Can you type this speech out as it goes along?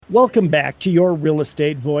Welcome back to Your Real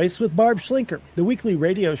Estate Voice with Barb Schlinker, the weekly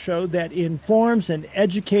radio show that informs and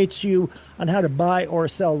educates you on how to buy or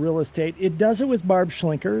sell real estate. It does it with Barb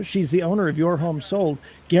Schlinker. She's the owner of Your Home Sold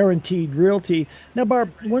Guaranteed Realty. Now,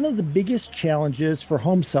 Barb, one of the biggest challenges for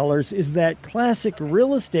home sellers is that classic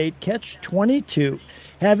real estate catch 22,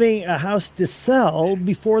 having a house to sell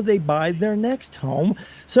before they buy their next home.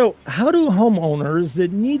 So, how do homeowners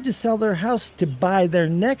that need to sell their house to buy their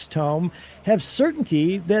next home have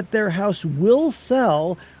certainty that their house will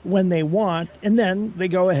sell when they want, and then they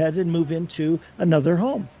go ahead and move into another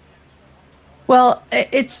home? Well,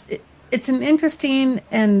 it's an interesting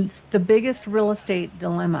and the biggest real estate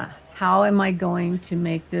dilemma. How am I going to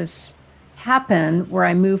make this happen where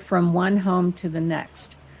I move from one home to the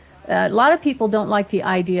next? A lot of people don't like the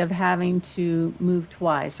idea of having to move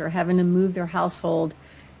twice or having to move their household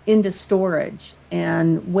into storage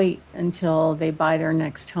and wait until they buy their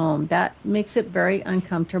next home. That makes it very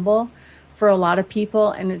uncomfortable for a lot of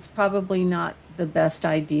people, and it's probably not the best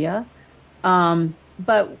idea.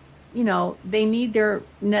 But they need their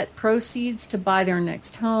net proceeds to buy their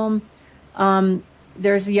next home.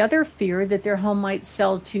 There's the other fear that their home might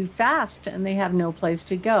sell too fast and they have no place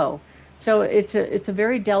to go. So it's a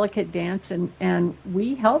very delicate dance, and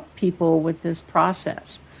we help people with this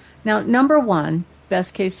process. Now, number one,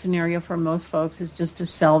 best case scenario for most folks is just to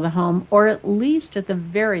sell the home, or at the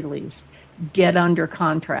very least, get under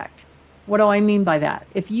contract. What do I mean by that?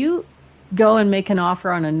 If you go and make an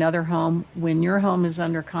offer on another home when your home is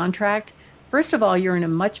under contract, first of all, you're in a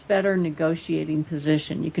much better negotiating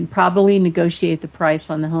position. You can probably negotiate the price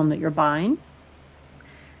on the home that you're buying.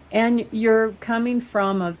 And you're coming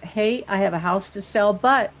from hey, I have a house to sell,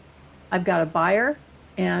 but I've got a buyer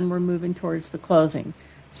and we're moving towards the closing.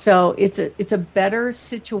 So it's a better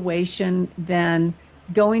situation than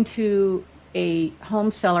going to a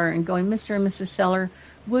home seller and going, Mr. and Mrs. Seller,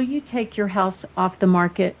 will you take your house off the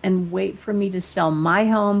market and wait for me to sell my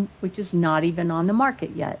home, which is not even on the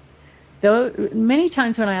market yet? Though many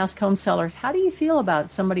times when I ask home sellers, how do you feel about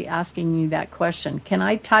somebody asking you that question? Can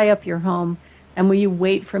I tie up your home and will you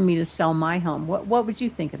wait for me to sell my home? What would you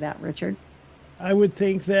think of that, Richard? I would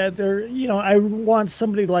think that I want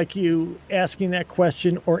somebody like you asking that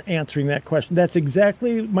question or answering that question. That's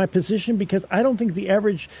exactly my position, because I don't think the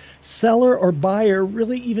average seller or buyer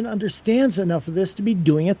really even understands enough of this to be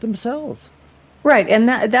doing it themselves. Right. And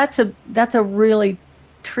that's a really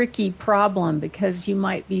tricky problem, because you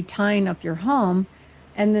might be tying up your home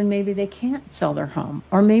and then maybe they can't sell their home,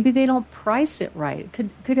 or maybe they don't price it right. It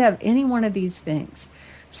could have any one of these things.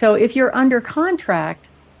 So if you're under contract,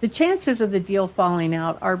 the chances of the deal falling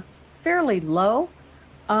out are fairly low.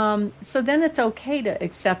 So then it's okay to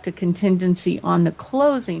accept a contingency on the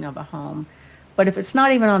closing of a home. But if it's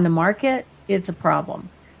not even on the market, it's a problem.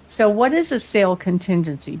 So what is a sale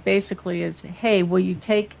contingency? Basically is, hey, will you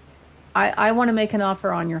I want to make an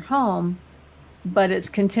offer on your home, but it's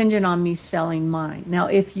contingent on me selling mine. Now,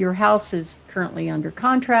 if your house is currently under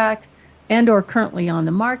contract and or currently on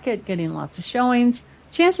the market, getting lots of showings,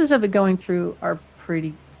 chances of it going through are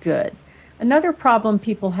pretty good. Another problem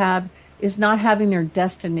people have is not having their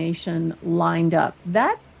destination lined up.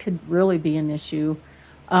 That could really be an issue,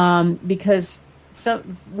 because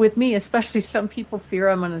with me, especially, some people fear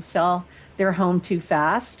I'm going to sell their home too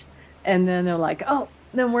fast. And then they're like, oh,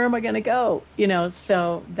 then where am I going to go?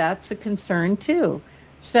 So that's a concern too.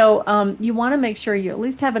 So you want to make sure you at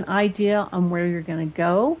least have an idea on where you're going to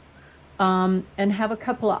go, and have a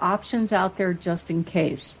couple of options out there just in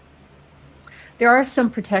case. There are some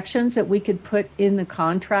protections that we could put in the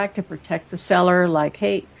contract to protect the seller, like,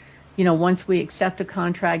 hey, once we accept a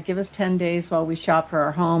contract, give us 10 days while we shop for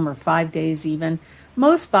our home, or 5 days even.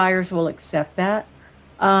 Most buyers will accept that.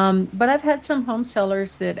 But I've had some home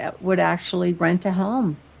sellers that would actually rent a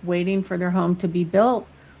home waiting for their home to be built.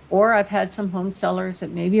 Or I've had some home sellers that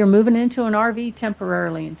maybe are moving into an RV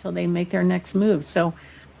temporarily until they make their next move. So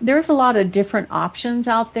there's a lot of different options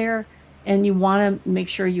out there, and you want to make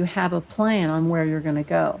sure you have a plan on where you're going to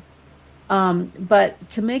go. But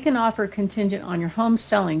to make an offer contingent on your home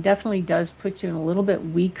selling definitely does put you in a little bit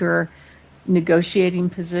weaker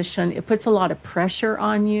negotiating position. It puts a lot of pressure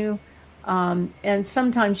on you. And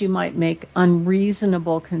sometimes you might make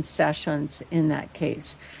unreasonable concessions in that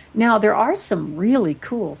case. Now, there are some really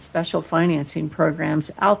cool special financing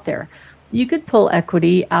programs out there. You could pull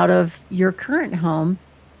equity out of your current home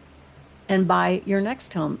and buy your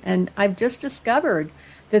next home. And I've just discovered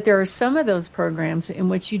that there are some of those programs in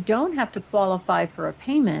which you don't have to qualify for a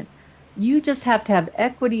payment. You just have to have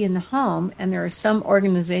equity in the home. And there are some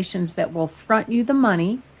organizations that will front you the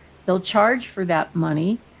money. They'll charge for that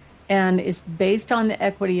money, and it's based on the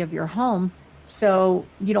equity of your home. So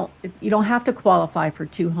you don't have to qualify for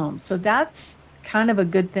two homes. So that's kind of a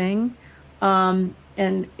good thing. And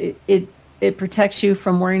it protects you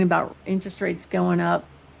from worrying about interest rates going up.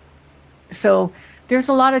 So there's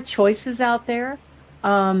a lot of choices out there.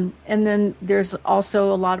 And then there's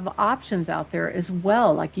also a lot of options out there as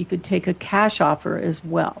well. Like you could take a cash offer as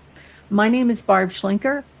well. My name is Barb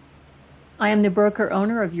Schlinker. I am the broker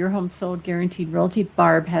owner of Your Home Sold Guaranteed Realty.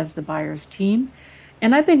 Barb has the buyer's team.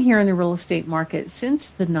 And I've been here in the real estate market since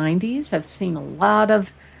the 90s. I've seen a lot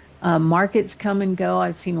of markets come and go.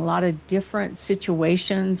 I've seen a lot of different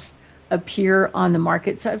situations appear on the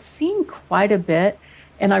market. So I've seen quite a bit.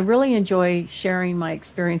 And I really enjoy sharing my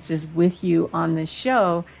experiences with you on this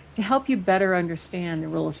show to help you better understand the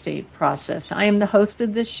real estate process. I am the host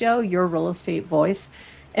of this show, Your Real Estate Voice.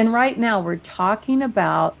 And right now we're talking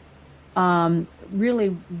about really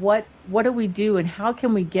what do we do and how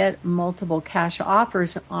can we get multiple cash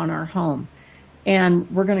offers on our home?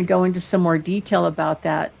 And we're going to go into some more detail about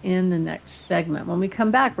that in the next segment. When we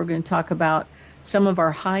come back, we're going to talk about some of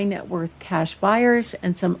our high net worth cash buyers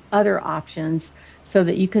and some other options so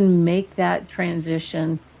that you can make that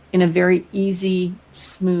transition in a very easy,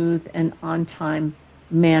 smooth, and on time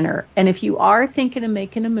manner. And if you are thinking of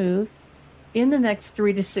making a move in the next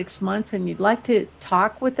 3 to 6 months and you'd like to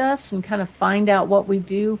talk with us and kind of find out what we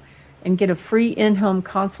do and get a free in-home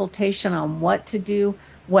consultation on what to do,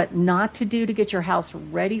 what not to do to get your house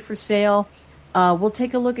ready for sale, we'll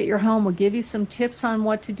take a look at your home. We'll give you some tips on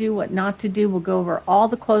what to do, what not to do. We'll go over all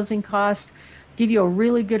the closing costs, give you a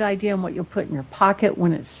really good idea on what you'll put in your pocket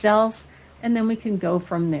when it sells, and then we can go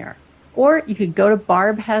from there. Or you could go to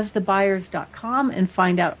barbhasthebuyers.com and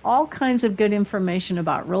find out all kinds of good information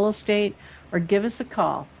about real estate, or give us a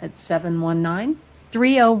call at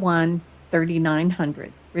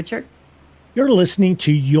 719-301-3900. Richard? You're listening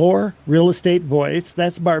to Your Real Estate Voice.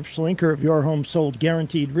 That's Barb Schlinker of Your Home Sold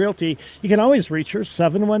Guaranteed Realty. You can always reach her,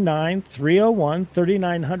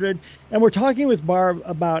 719-301-3900. And we're talking with Barb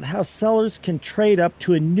about how sellers can trade up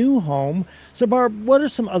to a new home. So, Barb, what are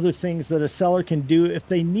some other things that a seller can do if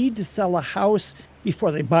they need to sell a house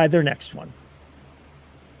before they buy their next one?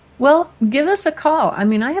 Well, give us a call. I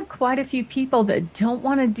mean, I have quite a few people that don't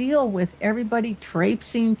want to deal with everybody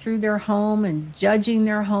traipsing through their home and judging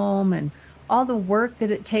their home and all the work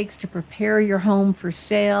that it takes to prepare your home for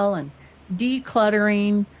sale and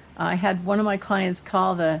decluttering. I had one of my clients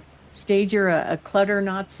call the stager a clutter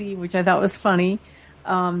Nazi, which I thought was funny.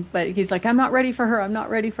 But he's like, I'm not ready for her. I'm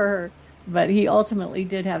not ready for her. But he ultimately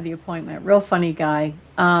did have the appointment. Real funny guy.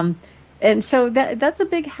 And so that's a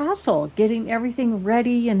big hassle, getting everything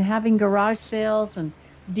ready and having garage sales and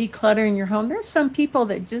decluttering your home. There's some people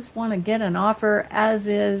that just want to get an offer as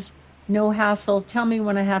is, no hassle. Tell me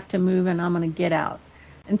when I have to move and I'm going to get out.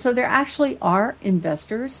 And so there actually are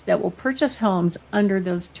investors that will purchase homes under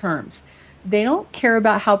those terms. They don't care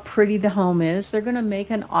about how pretty the home is. They're going to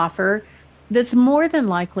make an offer that's more than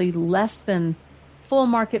likely less than full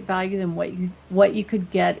market value than what you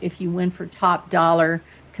could get if you went for top dollar,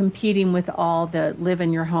 competing with all the live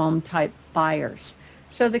in your home type buyers.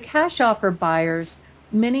 So the cash offer buyers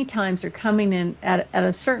many times are coming in at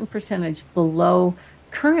a certain percentage below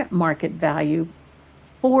current market value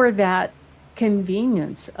for that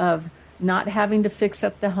convenience of not having to fix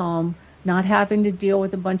up the home, not having to deal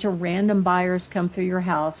with a bunch of random buyers come through your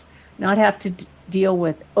house, not have to deal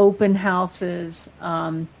with open houses,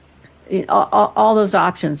 all those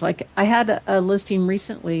options. Like I had a listing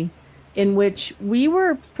recently in which we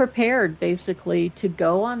were prepared basically to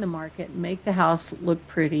go on the market and make the house look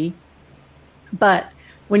pretty. But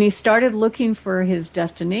when he started looking for his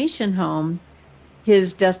destination home,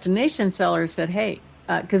 his destination seller said, hey,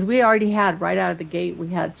 because we already had right out of the gate, we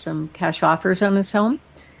had some cash offers on this home.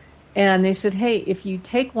 And they said, hey, if you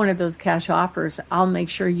take one of those cash offers, I'll make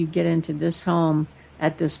sure you get into this home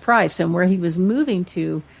at this price. And where he was moving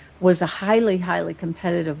to was a highly, highly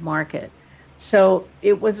competitive market. So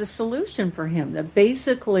it was a solution for him that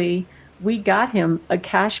basically we got him a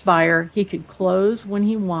cash buyer. He could close when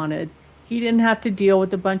he wanted. He didn't have to deal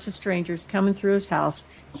with a bunch of strangers coming through his house.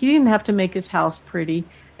 He didn't have to make his house pretty.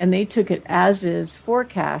 And they took it as is for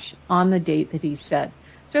cash on the date that he said.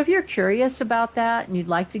 So if you're curious about that and you'd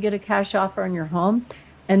like to get a cash offer on your home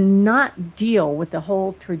and not deal with the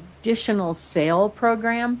whole traditional sale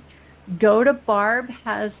program, go to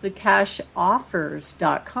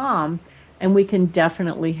barbhasthecashoffers.com and we can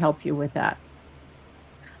definitely help you with that.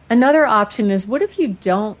 Another option is, what if you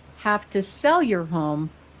don't have to sell your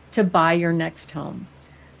home to buy your next home?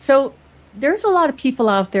 So there's a lot of people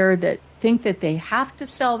out there that think that they have to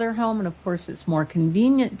sell their home. And of course, it's more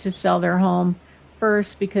convenient to sell their home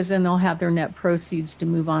first, because then they'll have their net proceeds to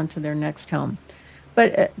move on to their next home.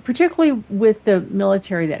 But particularly with the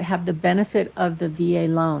military that have the benefit of the VA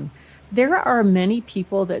loan, there are many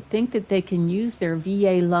people that think that they can use their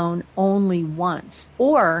VA loan only once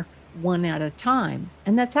or one at a time.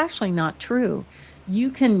 And that's actually not true.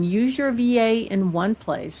 You can use your VA in one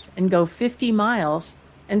place and go 50 miles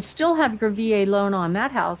and still have your VA loan on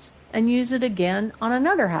that house and use it again on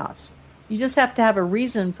another house. You just have to have a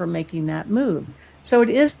reason for making that move. So it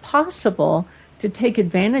is possible to take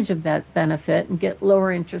advantage of that benefit and get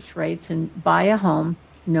lower interest rates and buy a home,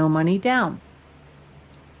 no money down.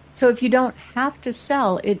 So if you don't have to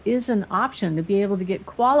sell, it is an option to be able to get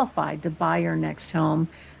qualified to buy your next home,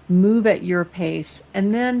 move at your pace,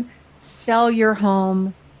 and then sell your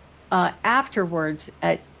home afterwards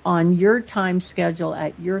on your time schedule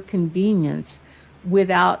at your convenience,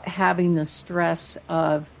 without having the stress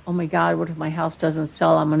of, oh my God, what if my house doesn't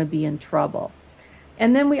sell? I'm going to be in trouble.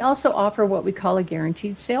 And then we also offer what we call a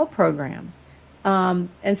guaranteed sale program. And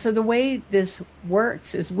so the way this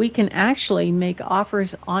works is we can actually make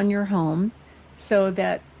offers on your home so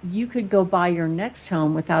that you could go buy your next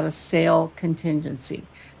home without a sale contingency.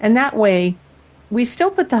 And that way, we still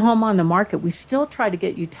put the home on the market. We still try to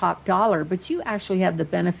get you top dollar, but you actually have the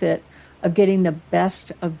benefit of getting the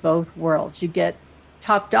best of both worlds. You get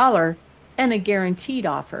top dollar and a guaranteed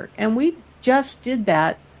offer. And we just did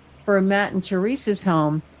that for Matt and Teresa's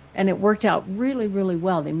home, and it worked out really, really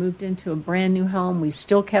well. They moved into a brand new home. We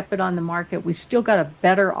still kept it on the market. We still got a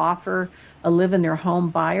better offer, a live in their home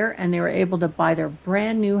buyer, and they were able to buy their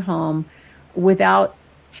brand new home without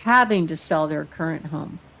having to sell their current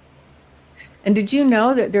home. And did you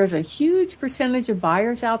know that there's a huge percentage of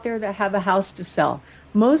buyers out there that have a house to sell?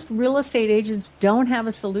 Most real estate agents don't have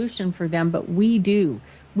a solution for them, but we do.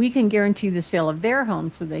 We can guarantee the sale of their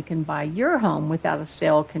home so they can buy your home without a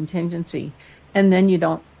sale contingency. And then you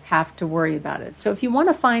don't have to worry about it. So if you want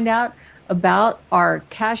to find out about our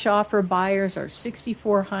cash offer buyers, our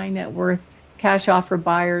 64 high net worth cash offer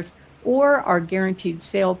buyers, or our guaranteed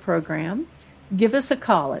sale program, give us a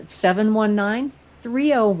call at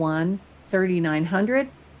 719-301-3900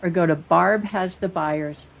 or go to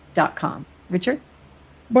barbhasthebuyers.com. Richard?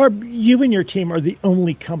 Barb, you and your team are the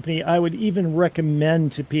only company I would even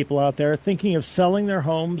recommend to people out there thinking of selling their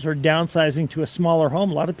homes or downsizing to a smaller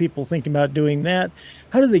home. A lot of people thinking about doing that.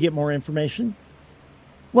 How do they get more information?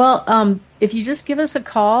 Well, if you just give us a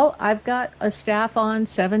call, I've got a staff on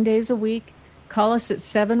 7 days a week. Call us at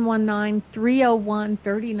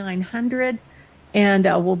 719-301-3900, and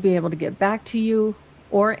we'll be able to get back to you.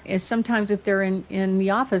 Or sometimes if they're in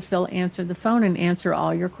the office, they'll answer the phone and answer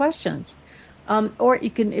all your questions. Or you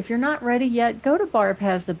can, if you're not ready yet, go to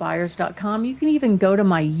barbhasthebuyers.com. You can even go to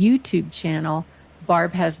my YouTube channel,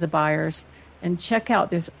 Barb Has the Buyers, and check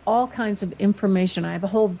out. There's all kinds of information. I have a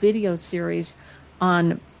whole video series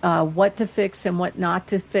on what to fix and what not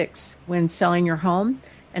to fix when selling your home.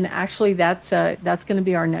 And actually, that's going to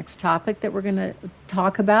be our next topic that we're going to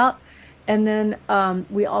talk about. And then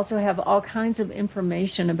we also have all kinds of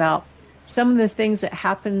information about some of the things that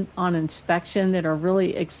happen on inspection that are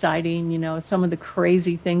really exciting, some of the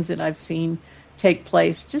crazy things that I've seen take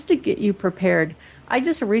place, just to get you prepared. I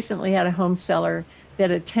just recently had a home seller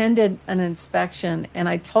that attended an inspection, and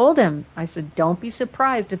I told him, I said, don't be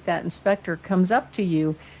surprised if that inspector comes up to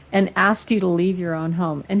you and asks you to leave your own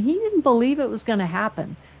home. And he didn't believe it was going to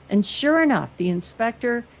happen. And sure enough, the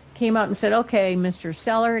inspector came out and said, okay, Mr.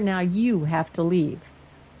 Seller, now you have to leave.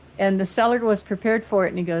 And the seller was prepared for it,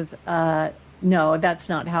 and he goes, no, that's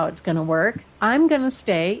not how it's going to work. I'm going to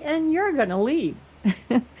stay, and you're going to leave,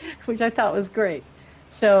 which I thought was great.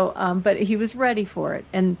 So, but he was ready for it.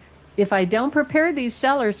 And if I don't prepare these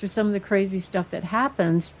sellers for some of the crazy stuff that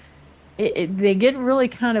happens, they get really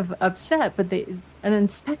kind of upset, but an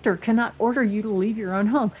inspector cannot order you to leave your own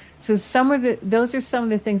home. So those are some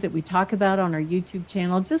of the things that we talk about on our YouTube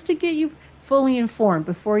channel, just to get you fully informed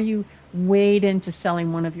before you wade into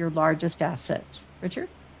selling one of your largest assets. Richard?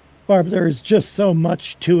 Barb, there is just so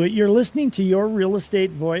much to it. You're listening to Your Real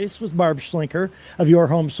Estate Voice with Barb Schlinker of Your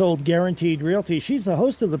Home Sold Guaranteed Realty. She's the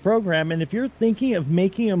host of the program, and if you're thinking of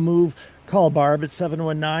making a move, call Barb at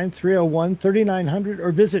 719-301-3900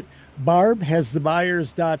 or visit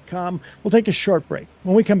barbhasthebuyers.com. We'll take a short break.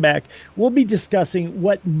 When we come back, we'll be discussing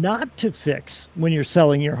what not to fix when you're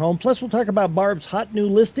selling your home. Plus, we'll talk about Barb's hot new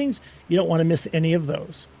listings. You don't want to miss any of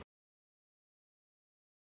those.